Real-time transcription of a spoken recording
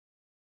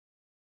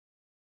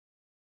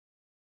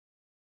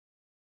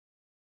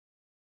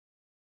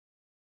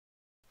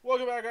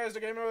Welcome back, guys, to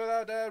Gaming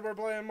Without Dad. We're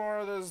playing more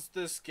of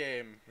this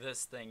game.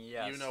 This thing,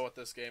 yes. You know what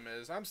this game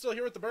is. I'm still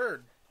here with the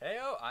bird.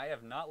 Heyo, I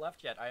have not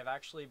left yet. I have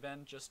actually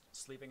been just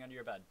sleeping under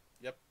your bed.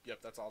 Yep,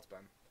 that's all it's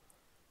been.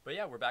 But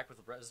yeah, we're back with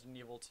Resident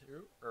Evil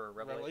 2, or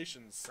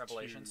Revelations 2.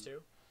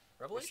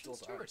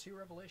 Revelations 2 or 2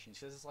 Revelations?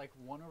 Because it's like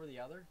one over the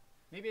other.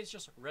 Maybe it's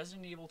just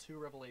Resident Evil 2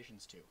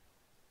 Revelations 2.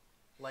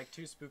 Like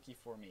 2 spooky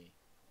for me.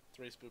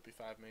 3 spoopy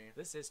 5 me.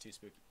 This is 2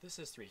 spooky. This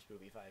is 3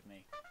 spooky 5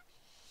 me.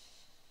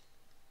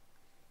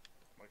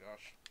 Oh my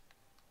gosh.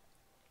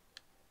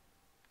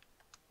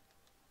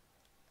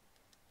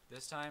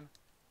 This time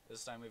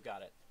we've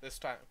got it. This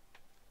time.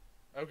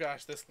 Oh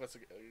gosh, this glitch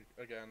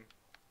again.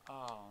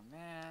 Oh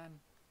man.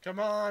 Come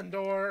on,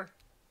 door.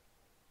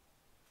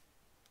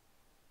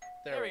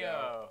 There we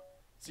go.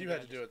 So you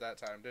had to do it that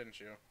time, didn't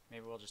you?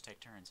 Maybe we'll just take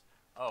turns.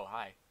 Oh,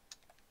 hi.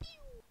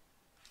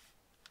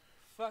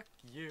 Fuck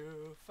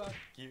you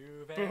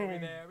very, Boom.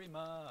 very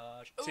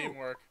much. Ooh.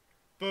 Teamwork.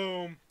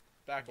 Boom.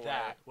 Back away.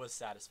 That was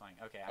satisfying.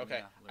 Okay, I'm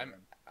okay. gonna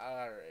room.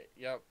 Alright,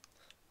 yep.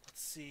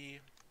 Let's see.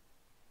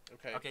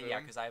 Okay, Okay, boom. yeah,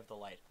 because I have the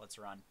light. Let's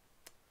run.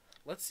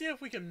 Let's see if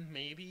we can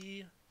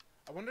maybe...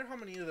 I wonder how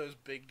many of those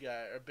big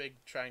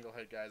triangle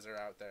head guys are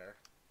out there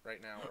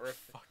right now, or if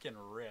Fucking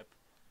rip.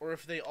 or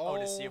if they all.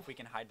 Oh, to see if we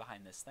can hide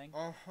behind this thing.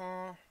 Uh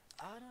huh.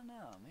 I don't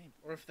know, maybe.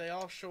 Or if they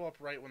all show up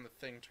right when the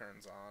thing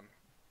turns on.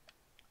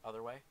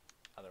 Other way.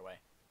 Other way.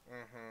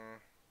 Uh huh.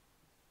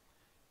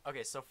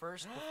 Okay, so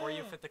first, before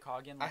you fit the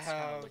cog in, let's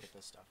kind of look at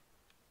this stuff.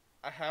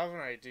 I have an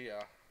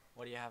idea.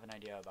 What do you have an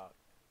idea about?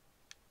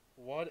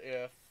 What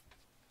if?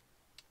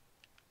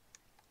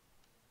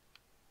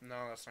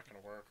 No, that's not gonna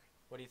work.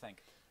 What do you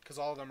think? Because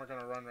all of them are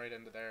gonna run right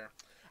into there.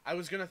 I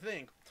was gonna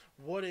think,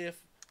 what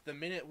if the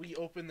minute we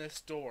open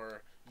this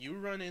door, you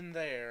run in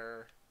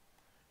there,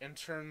 and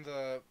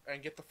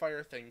get the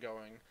fire thing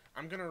going.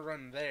 I'm gonna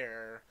run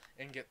there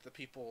and get the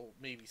people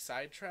maybe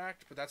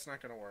sidetracked, but that's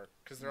not gonna work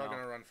because they're all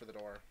gonna run for the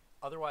door.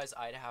 Otherwise,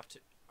 I'd have to.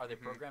 Are they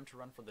programmed to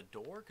run for the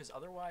door? Because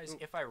otherwise, Ooh,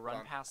 if I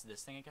run past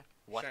this thing again,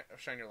 what?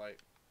 Shine your light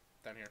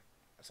down here.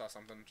 I saw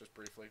something just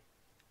briefly.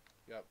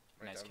 Yep.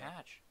 Right Nice down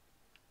catch.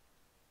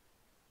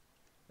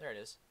 There it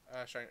is.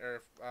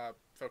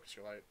 Focus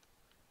your light.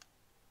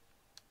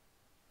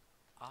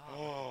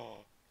 Ah.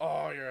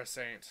 Oh, you're a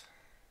saint.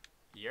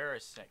 You're a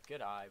sick.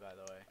 Good eye, by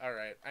the way. All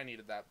right, I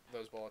needed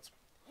those bullets.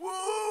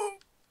 Woo!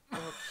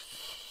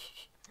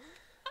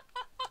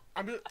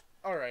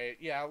 All right,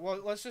 yeah. Well,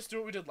 let's just do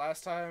what we did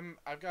last time.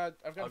 I'll go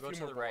a few to more the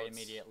bullets. right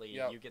immediately.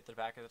 Yep. You get the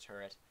back of the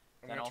turret.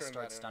 I'm Then gonna I'll turn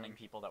start that stunning in.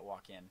 people that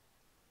walk in.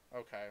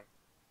 Okay.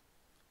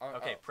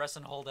 Okay, press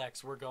and hold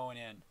X. We're going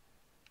in.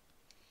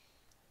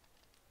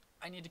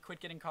 I need to quit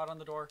getting caught on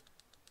the door.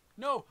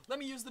 No! Let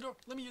me use the door.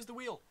 Let me use the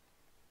wheel.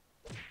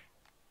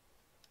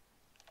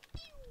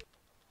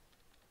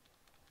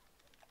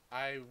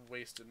 I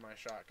wasted my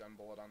shotgun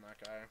bullet on that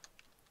guy.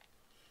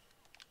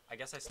 I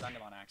guess I stunned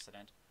him on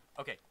accident.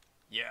 Okay.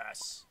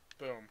 Yes.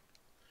 Boom.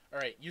 All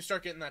right, you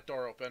start getting that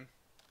door open.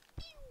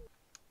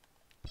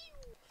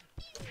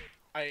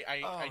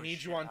 I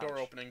need you on door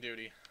opening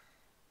duty.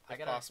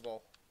 If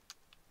possible.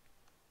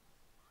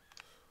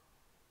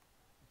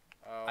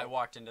 Oh. I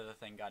walked into the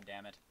thing,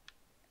 goddammit.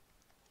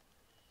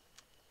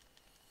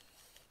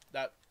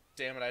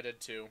 Damn it, I did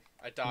too.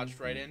 I dodged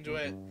right into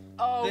it.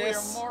 Oh, we're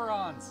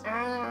morons!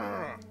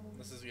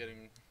 This is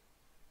getting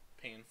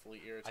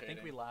painfully irritating. I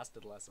think we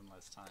lasted less and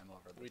less time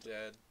over the... We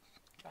did.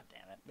 God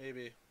damn it.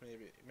 Maybe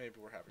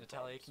we're having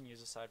Natalia problems. can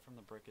use aside from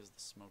the brick as the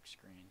smoke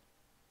screen.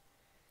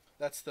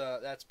 That's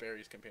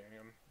Barry's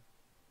companion.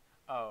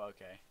 Oh,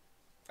 okay.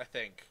 I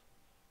think.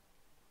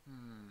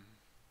 Hmm.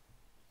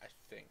 I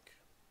think.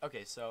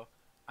 Okay, so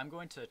I'm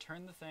going to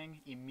turn the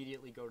thing,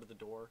 immediately go to the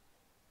door.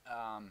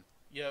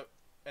 Yep.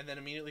 And then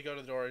immediately go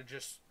to the door and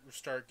just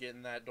start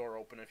getting that door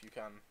open if you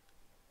can.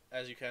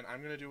 As you can.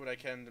 I'm gonna do what I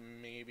can to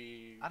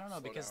maybe I don't know,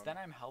 slow because down.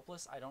 then I'm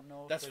helpless. I don't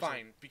know if That's there's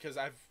fine, because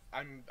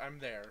I'm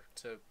there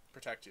to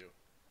protect you.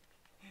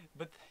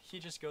 But he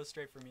just goes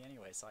straight for me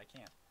anyway, so I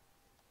can't.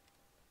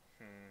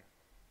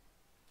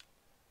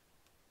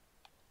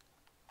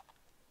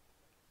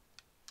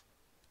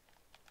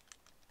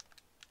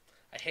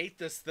 I hate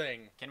this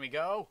thing. Can we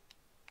go?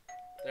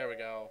 There we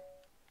go.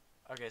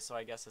 Okay, so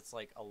I guess it's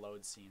like a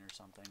load scene or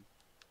something.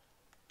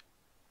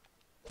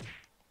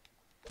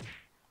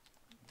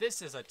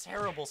 This is a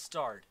terrible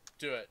start.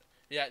 Do it.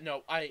 Yeah,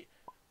 no, I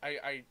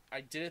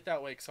did it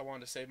that way because I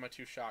wanted to save my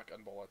 2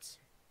 shotgun bullets.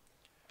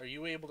 Are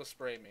you able to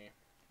spray me?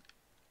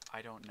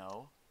 I don't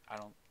know. I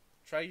don't...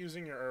 Try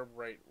using your herb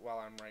right while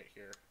I'm right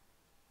here.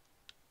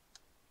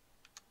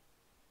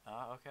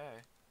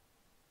 Okay.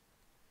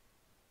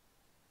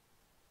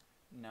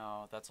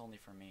 No, that's only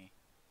for me.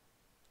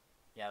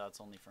 Yeah,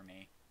 that's only for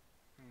me.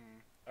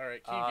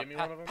 Alright, can you give me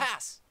one of them?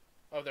 Pass!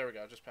 Oh, there we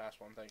go. Just pass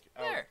one, thank you.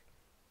 There!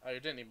 Oh, you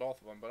didn't need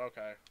both of them, but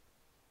okay.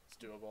 It's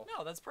doable.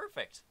 No, that's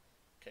perfect.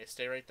 Okay,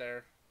 stay right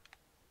there.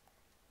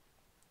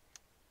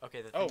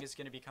 Okay, the thing is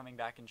going to be coming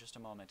back in just a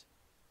moment.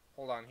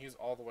 Hold on, he's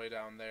all the way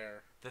down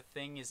there. The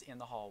thing is in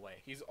the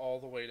hallway. He's all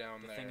the way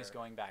down there. The thing is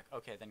going back.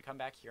 Okay, then come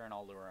back here and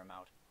I'll lure him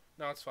out.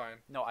 No, it's fine.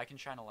 No, I can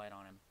shine a light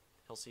on him.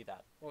 He'll see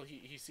that. Well,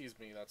 he sees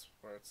me. That's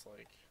where it's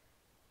like...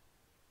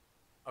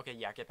 Okay,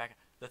 yeah, get back.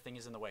 The thing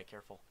is in the way.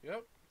 Careful.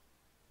 Yep.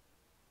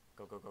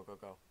 Go, go, go, go,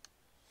 go.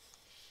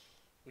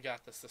 We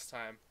got this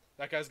time.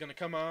 That guy's gonna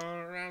come on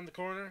around the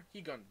corner.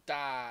 He gonna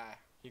die.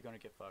 He gonna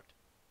get fucked.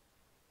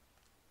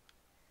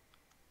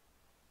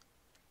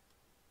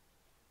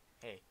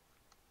 Hey.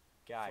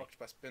 Guy. Fucked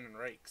by spinning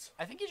rakes.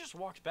 I think he just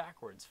walked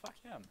backwards. Fuck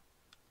him.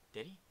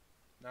 Did he?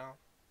 No.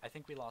 I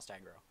think we lost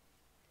aggro.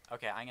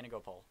 Okay, I'm gonna go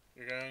pull.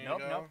 You're gonna Nope,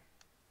 go? nope.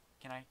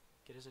 Can I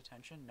get his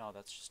attention? No,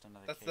 that's just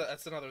another cage.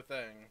 That's another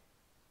thing.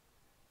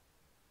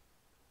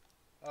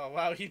 Oh,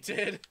 wow, he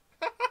did.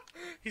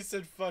 He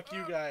said, fuck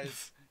you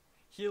guys.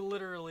 He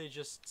literally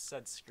just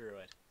said screw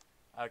it.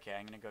 Okay,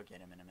 I'm gonna go get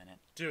him in a minute.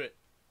 Do it.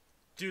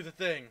 Do the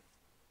thing.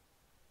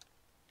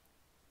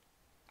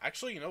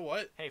 Actually, you know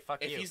what? Hey,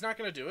 fuck you. If he's not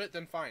gonna do it,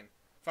 then fine.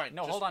 Fine.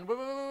 No, hold on.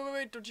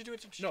 Wait. Don't you do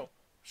it. No.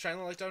 Shine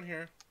the light down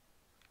here.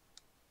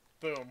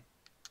 Boom.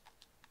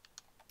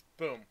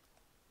 Boom.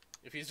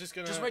 If he's just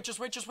gonna... Just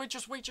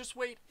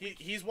wait.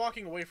 He's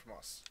walking away from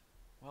us.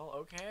 Well,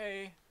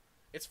 okay.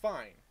 It's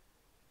fine.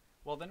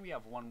 Well, then we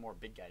have one more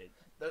big guy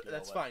to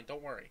That's fine.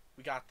 Don't worry.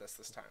 We got this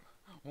time.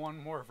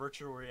 One more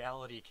virtual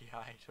reality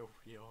guy to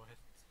deal with.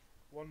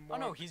 One more. Oh,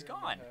 no, he's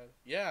gone.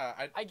 Yeah,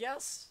 I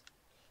guess.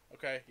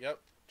 Okay, yep.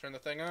 Turn the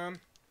thing on.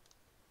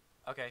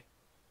 Okay.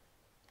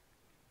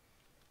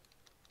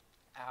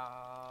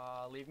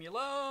 Leave me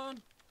alone.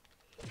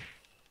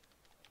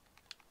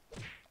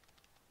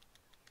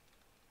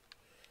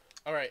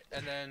 Alright,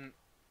 and then...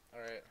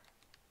 Alright.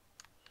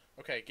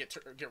 Okay, get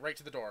right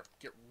to the door.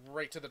 Get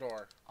right to the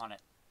door. On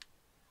it.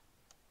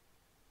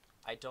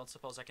 I don't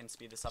suppose I can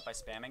speed this up by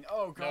spamming.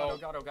 Oh god, No. oh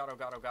god, oh god, oh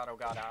god, oh god, oh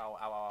god, ow,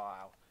 ow,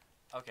 ow,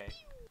 ow. Okay.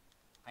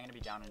 I'm gonna be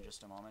down in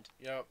just a moment.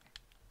 Yep.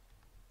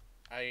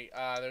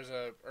 There's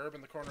a herb in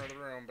the corner of the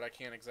room, but I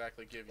can't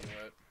exactly give you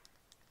it.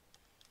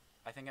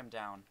 I think I'm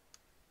down.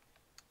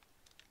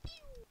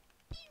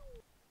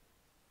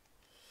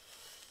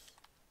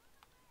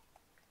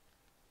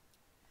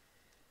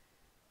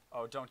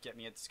 Oh, don't get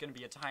me. It's gonna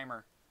be a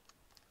timer.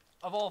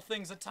 Of all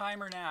things, a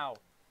timer now.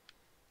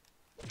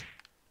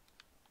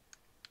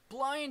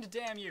 Blind,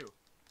 damn you!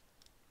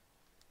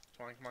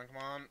 Come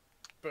on.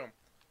 Boom.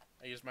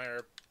 I used my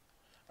herb.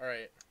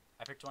 Alright.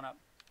 I picked one up.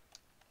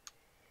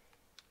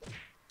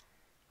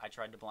 I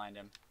tried to blind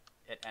him.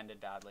 It ended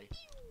badly.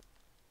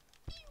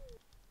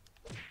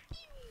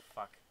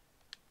 Fuck.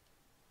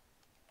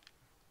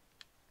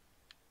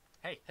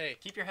 Hey,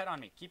 keep your head on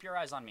me. Keep your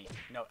eyes on me.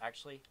 No,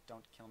 actually,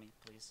 don't kill me,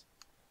 please.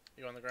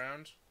 You on the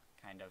ground?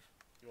 Kind of.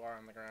 You are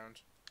on the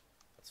ground.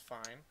 That's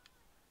fine.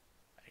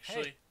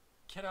 Actually... Hey,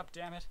 get up,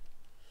 damn it.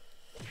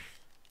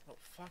 Oh,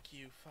 fuck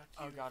you, fuck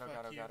you, Oh god, oh fuck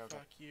god, oh you, god, oh god.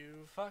 fuck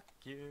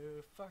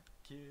you. Fuck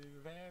you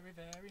very,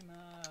 very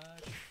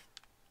much.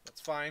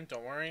 That's fine,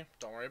 don't worry.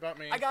 Don't worry about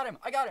me. I got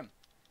him!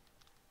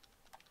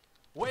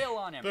 Wail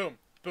on him!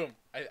 Boom.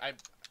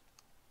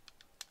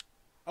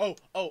 Oh,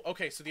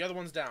 okay, so the other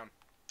one's down.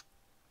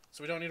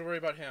 So we don't need to worry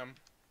about him.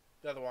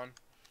 The other one.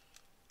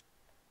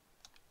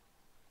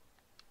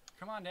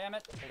 Come on, damn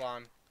it. Hold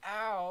on.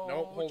 Ow!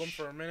 Nope, hold him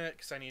for a minute,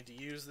 because I need to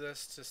use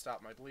this to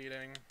stop my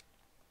bleeding.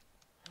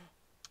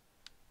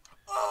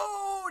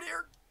 Oh,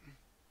 dear!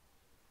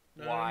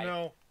 Why?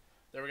 No.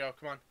 There we go.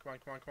 Come on.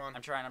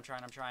 I'm trying.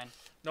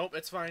 Nope,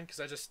 it's fine, because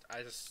I just...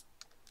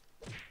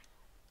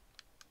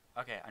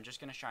 Okay, I'm just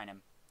gonna shine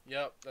him.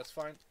 Yep, that's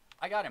fine.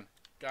 I got him.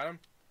 Got him?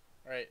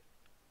 Alright.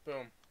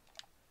 Boom.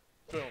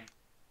 Can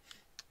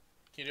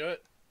you do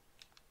it?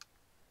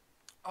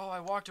 Oh,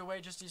 I walked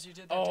away just as you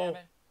did that, Oh. damn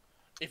it.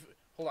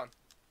 Hold on.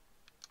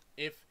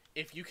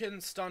 If you can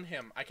stun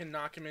him, I can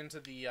knock him into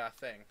the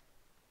thing.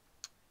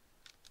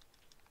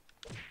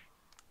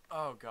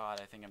 Oh god,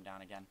 I think I'm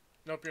down again.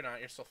 Nope, you're not.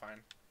 You're still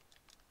fine.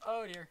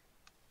 Oh dear.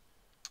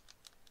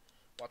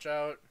 Watch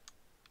out.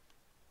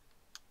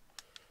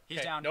 He's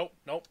Okay, down.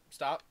 Nope.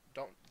 Stop.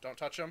 Don't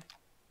touch him.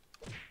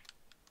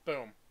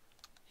 Boom.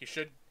 He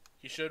should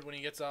when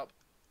he gets up.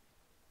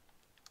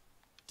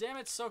 Damn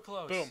it, so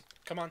close. Boom.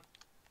 Come on.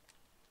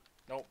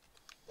 Nope.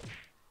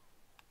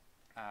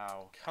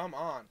 Ow. Come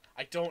on.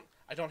 I don't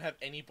have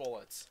any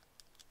bullets.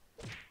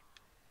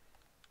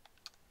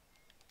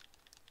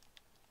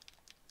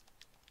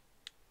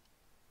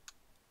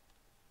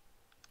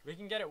 We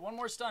can get it. One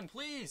more stun,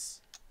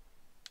 please.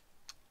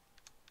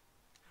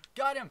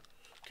 Got him.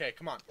 Okay,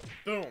 come on.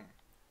 Boom.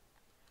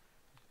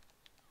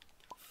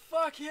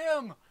 Fuck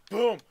him.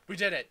 Boom. We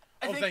did it.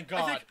 Thank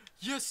God.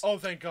 Yes. Oh,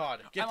 thank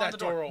God. Get that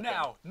door open.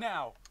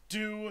 Now.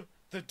 Do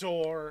the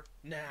door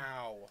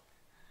now.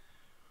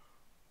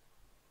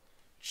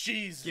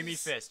 Jesus. Give me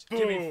fist. Boom.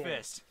 Give me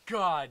fist.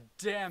 God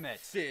damn it.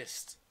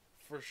 Fist.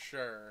 For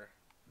sure.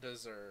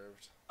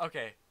 Deserved.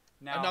 Okay.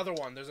 Now. Another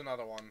one. There's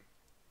another one.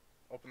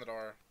 Open the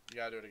door. You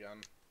gotta do it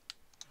again.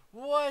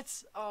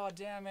 What? Oh,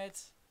 damn it.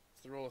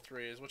 It's the rule of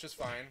threes, which is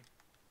fine.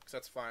 Because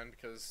that's fine,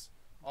 because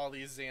all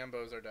these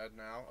Zambos are dead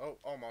now. Oh,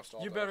 almost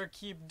all You dead. better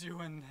keep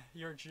doing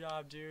your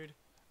job, dude.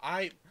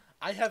 I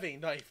have a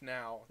knife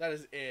now. That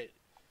is it.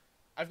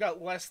 I've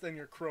got less than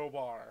your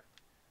crowbar.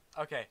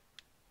 Okay,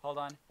 hold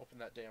on. Open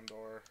that damn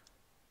door.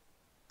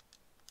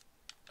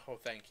 Oh,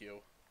 thank you.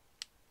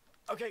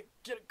 Okay,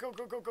 get it. Go,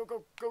 go, go, go,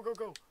 go, go, go,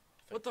 go.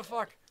 What the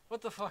fuck?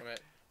 What the fuck?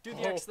 Do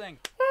the X thing.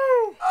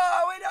 Woo!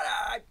 Oh, wait, no,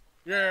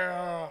 no.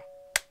 Yeah!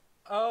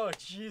 Oh,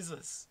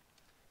 Jesus.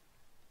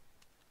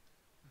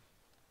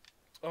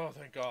 Oh,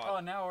 thank God. Oh,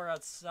 now we're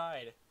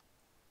outside.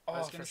 Oh, I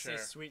was gonna for say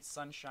sure. sweet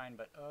sunshine,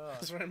 but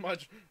That's very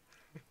much.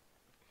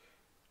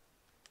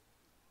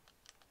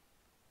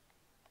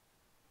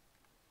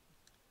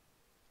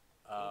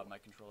 My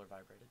controller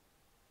vibrated.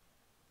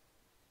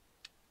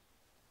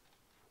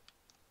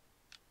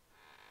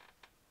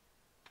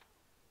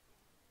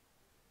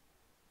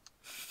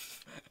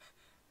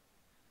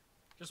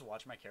 Just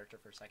watch my character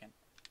for a second.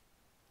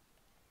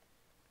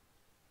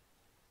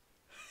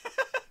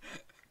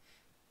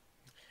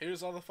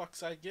 Here's all the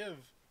fucks I'd give,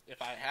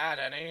 if I had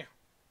any.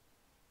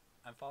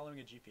 I'm following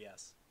a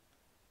GPS.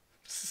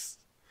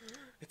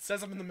 It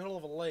says I'm in the middle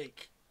of a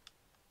lake.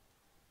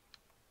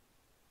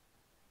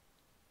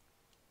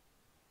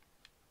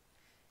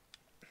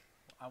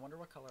 I wonder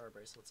what color our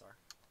bracelets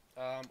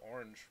are.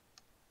 Orange.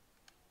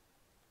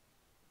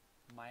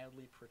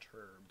 Mildly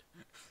perturbed.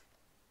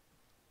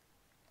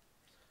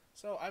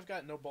 So, I've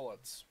got no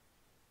bullets.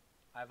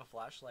 I have a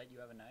flashlight, you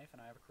have a knife,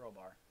 and I have a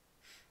crowbar.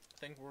 I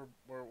think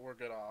we're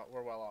good off.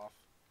 We're well off.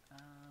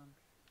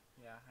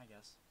 Yeah, I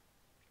guess.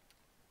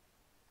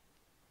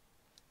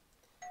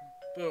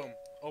 Boom.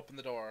 Open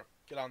the door.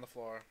 Get on the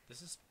floor.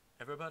 This is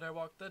Everybody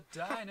Walk the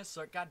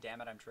Dinosaur. God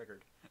damn it, I'm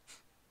triggered.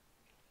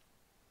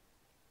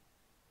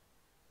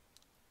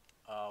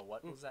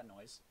 What was that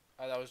noise?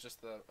 That was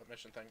just the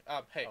mission thing.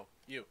 Hey, Oh.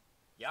 you.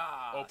 Yes.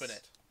 Open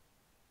it.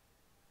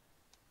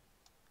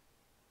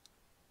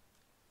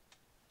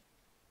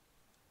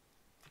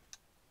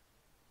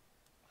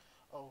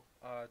 Oh,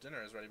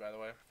 dinner is ready, by the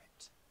way.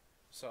 Perfect.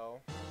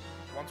 So,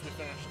 once we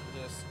finish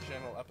this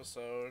general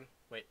episode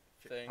Wait,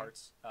 thing,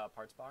 parts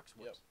box?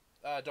 Whoops.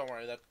 Yep. Don't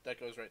worry, that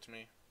goes right to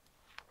me.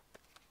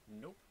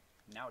 Nope.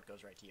 Now it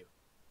goes right to you.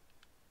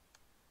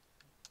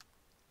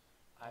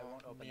 I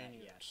won't open that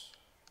yet.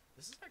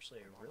 This is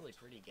actually a really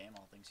pretty game,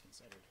 all things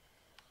considered.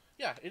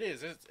 Yeah, it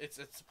is. It's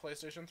a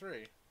PlayStation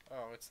 3.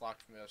 Oh, it's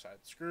locked from the other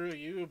side. Screw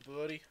you,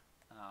 buddy.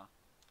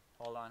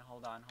 Hold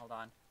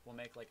on. We'll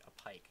make like a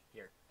pike.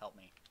 Here, help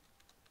me.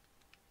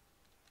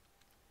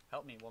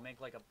 Help me. We'll make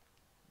like a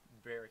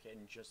barricade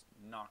and just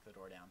knock the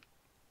door down.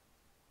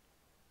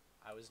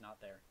 I was not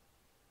there.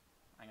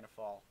 I'm gonna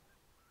fall.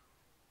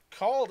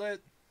 Called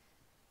it.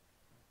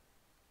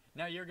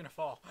 Now you're gonna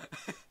fall.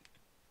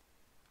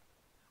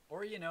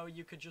 Or, you know,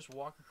 you could just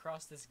walk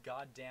across this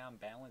goddamn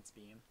balance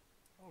beam.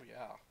 Oh,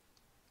 yeah.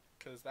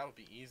 Because that would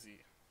be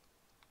easy.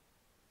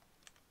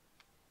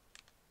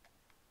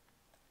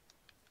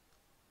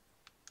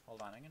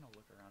 Hold on, I'm gonna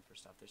look around for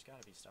stuff. There's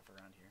gotta be stuff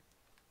around here.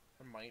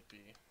 There might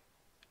be.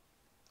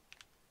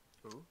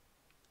 Ooh.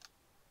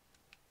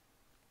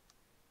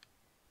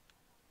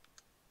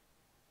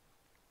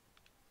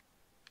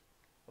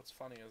 What's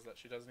funny is that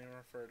she doesn't even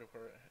refer to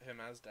him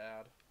as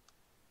Dad.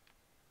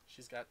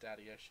 She's got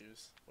daddy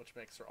issues, which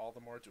makes her all the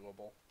more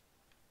doable.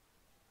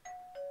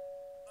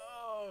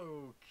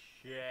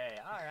 Okay.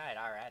 Alright.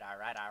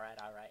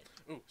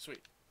 Ooh,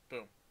 sweet.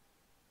 Boom.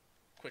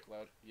 Quick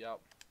load. Yep.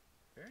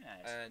 Very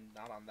nice. And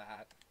not on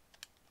that.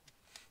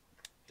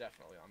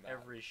 Definitely on that.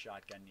 Every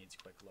shotgun needs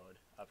quick load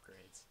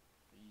upgrades.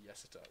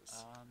 Yes, it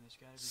does. There's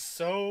gotta be...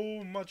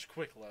 So much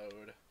quick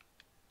load.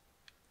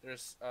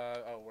 There's,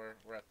 oh,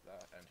 we're at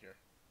the end here.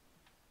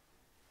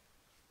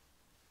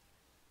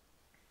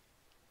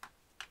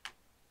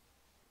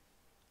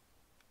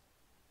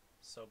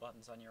 So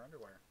buttons on your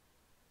underwear.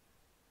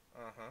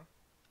 Uh-huh.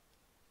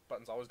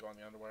 Buttons always go on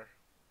the underwear.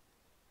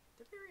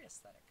 They're very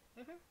aesthetic.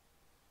 Mm-hmm.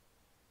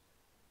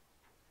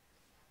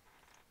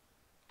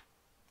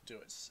 Do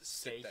it.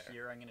 Stay Sit there.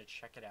 here, I'm gonna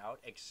check it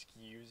out.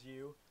 Excuse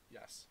you?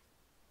 Yes.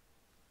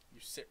 You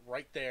sit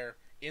right there,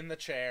 in the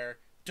chair,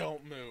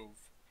 don't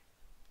move.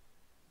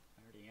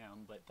 I already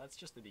am, but that's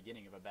just the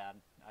beginning of a bad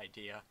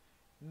idea.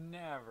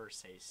 Never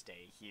say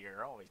stay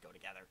here, always go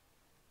together.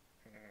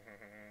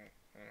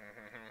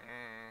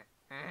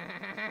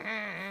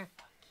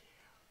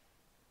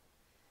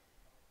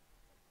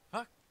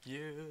 Fuck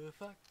you,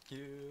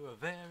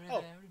 very,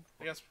 Oh,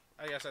 very...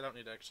 I guess I don't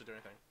need to actually do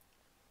anything.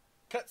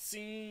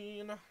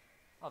 Cutscene!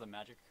 Oh, the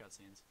magic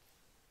cutscenes.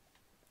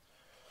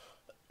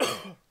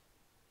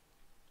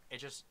 It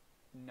just...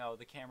 No,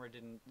 the camera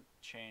didn't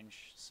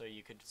change so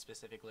you could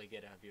specifically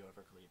get a view of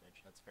her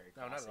cleavage. That's very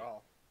classy. No, not at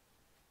all.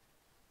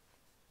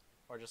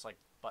 Or just like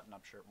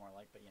button-up shirt more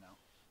like, but you know.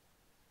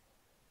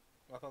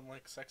 Nothing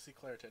like sexy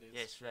Claire titties.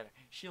 Yes, better.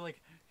 She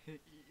like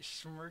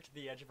smirked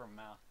the edge of her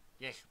mouth.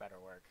 Yes, better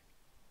work.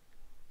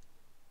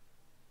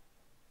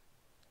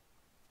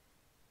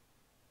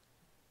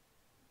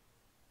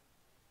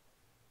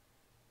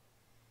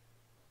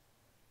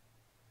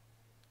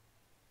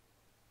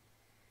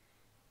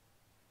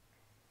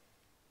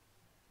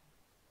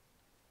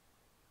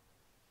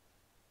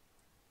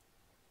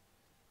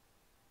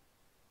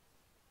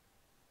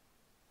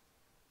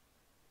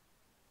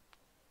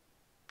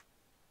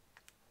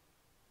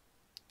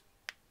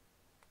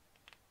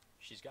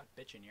 She's got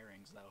bitchin'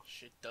 earrings, though.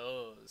 She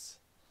does.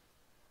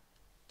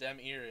 Them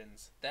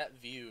earrings. That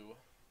view.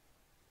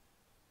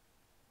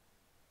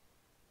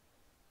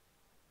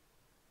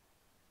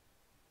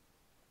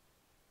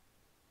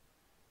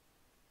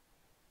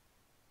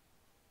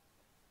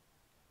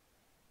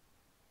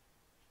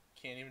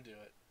 Can't even do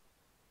it.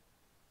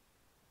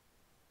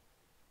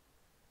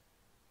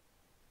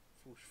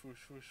 Whoosh,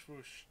 whoosh, whoosh,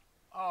 whoosh.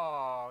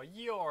 Oh,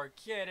 you're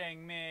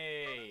kidding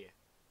me!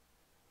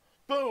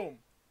 Boom!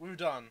 We're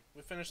done.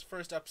 We finished the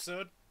first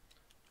episode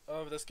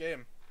of this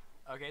game.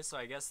 Okay, so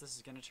I guess this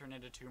is gonna turn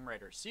into Tomb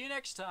Raider. See you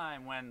next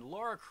time when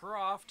Lara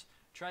Croft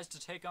tries to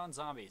take on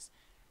zombies.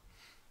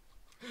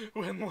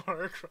 When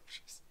Lara Croft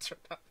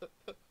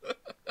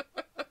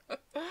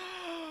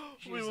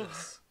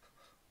Jesus.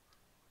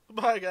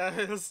 Bye,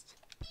 guys.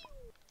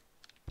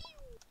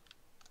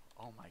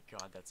 Oh my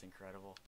god, that's incredible.